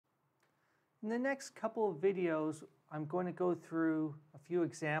In the next couple of videos, I'm going to go through a few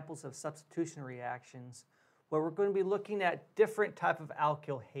examples of substitution reactions where we're going to be looking at different type of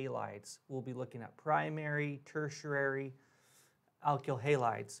alkyl halides. We'll be looking at primary, tertiary alkyl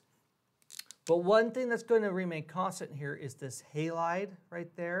halides. But one thing that's going to remain constant here is this halide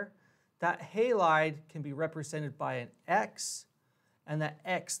right there. That halide can be represented by an X, and that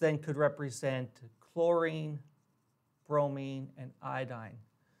X then could represent chlorine, bromine, and iodine.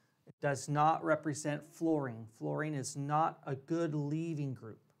 It does not represent fluorine. Fluorine is not a good leaving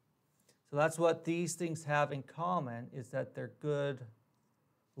group. So that's what these things have in common, is that they're good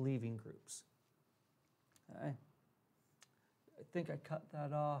leaving groups. Okay. I think I cut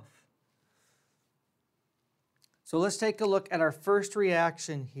that off. So let's take a look at our first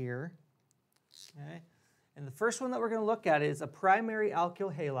reaction here. Okay. And the first one that we're going to look at is a primary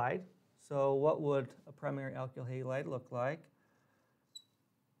alkyl halide. So what would a primary alkyl halide look like?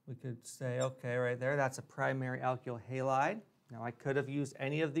 We could say, okay, right there, that's a primary alkyl halide. Now I could have used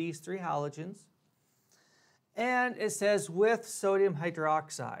any of these three halogens. And it says with sodium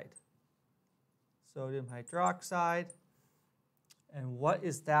hydroxide. Sodium hydroxide. And what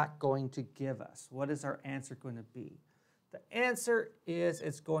is that going to give us? What is our answer going to be? The answer is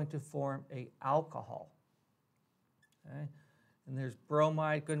it's going to form an alcohol. Okay? And there's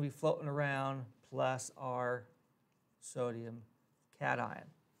bromide going to be floating around plus our sodium cation.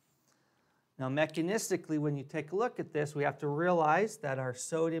 Now mechanistically, when you take a look at this, we have to realize that our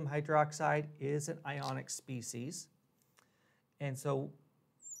sodium hydroxide is an ionic species. And so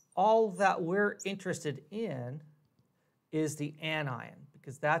all that we're interested in is the anion,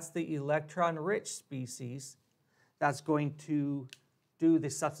 because that's the electron-rich species that's going to do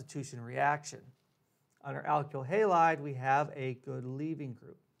the substitution reaction. On our alkyl halide, we have a good leaving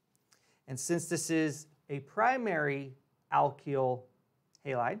group. And since this is a primary alkyl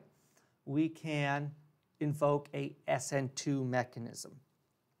halide, we can invoke a SN2 mechanism.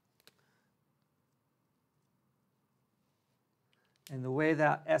 And the way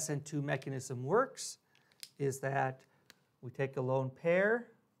that SN2 mechanism works is that we take a lone pair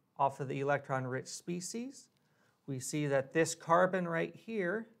off of the electron-rich species. We see that this carbon right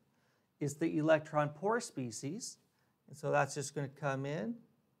here is the electron-poor species. And so that's just going to come in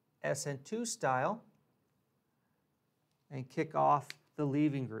SN2 style and kick off the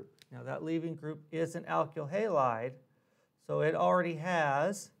leaving group. Now that leaving group is an alkyl halide, so it already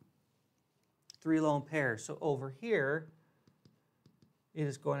has 3 lone pairs. So over here, it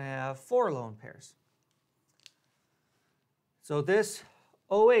is going to have 4 lone pairs. So this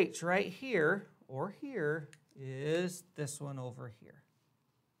OH right here, or here, is this one over here.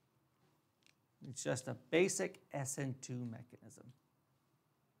 It's just a basic SN2 mechanism.